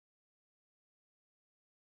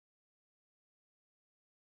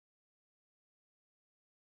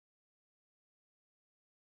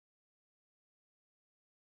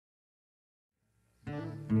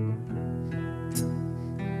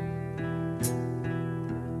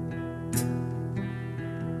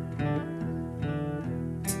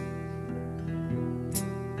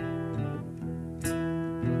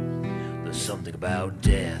Something about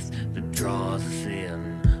death that draws us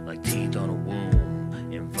in like teeth on a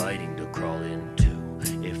womb, inviting to crawl into.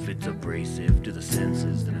 If it's abrasive to the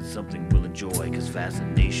senses, then it's something we'll enjoy, cause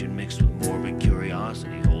fascination mixed with morbid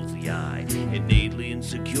curiosity holds the eye. Innately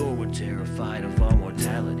insecure, we're terrified of our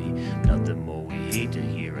mortality. Nothing more we hate to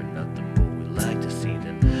hear and nothing more we like to see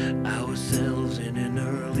than ourselves in an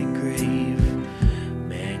early grave.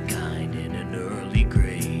 Mankind in an early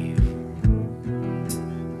grave.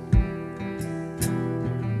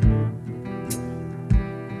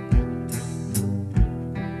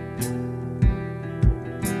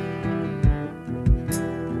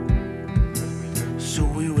 So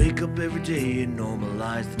we wake up every day and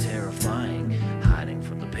normalize the terrifying, hiding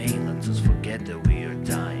from the pain lets us forget that we are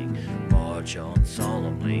dying. March on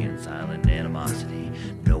solemnly in silent animosity,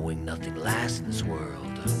 knowing nothing lasts in this world.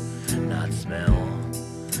 Not smell,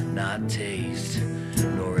 not taste,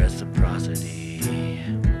 nor reciprocity.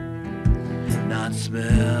 Not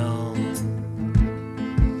smell,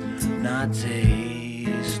 not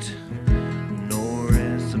taste, nor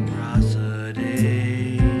reciprocity.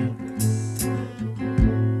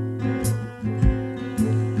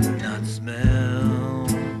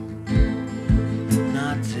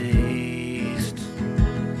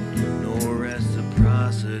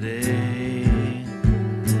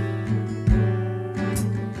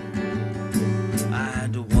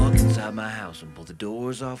 My house and pulled the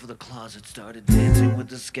doors off of the closet, started dancing with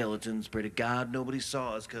the skeletons. Pray to God nobody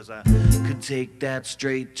saw us, cause I could take that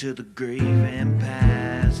straight to the grave and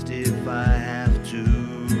past if I have to.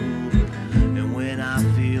 And when I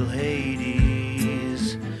feel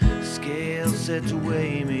Hades scale set to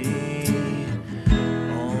weigh me,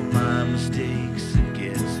 all my mistakes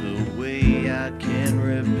against the way I can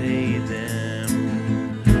repay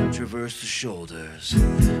them. Traverse the shoulders,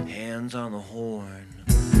 hands on the horn,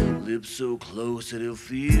 lips so close that it'll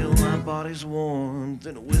feel my body's warmth,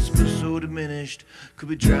 and a whisper so diminished could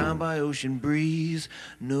be drowned by ocean breeze.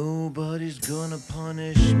 Nobody's gonna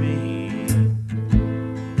punish me.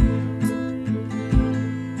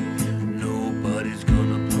 Nobody's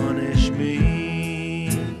gonna punish me.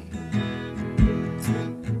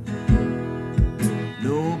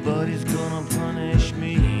 Nobody's gonna punish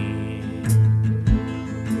me.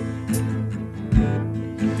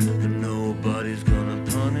 Nobody's gonna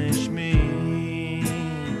punish me.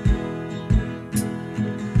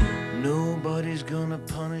 Nobody's gonna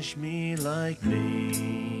punish me like me.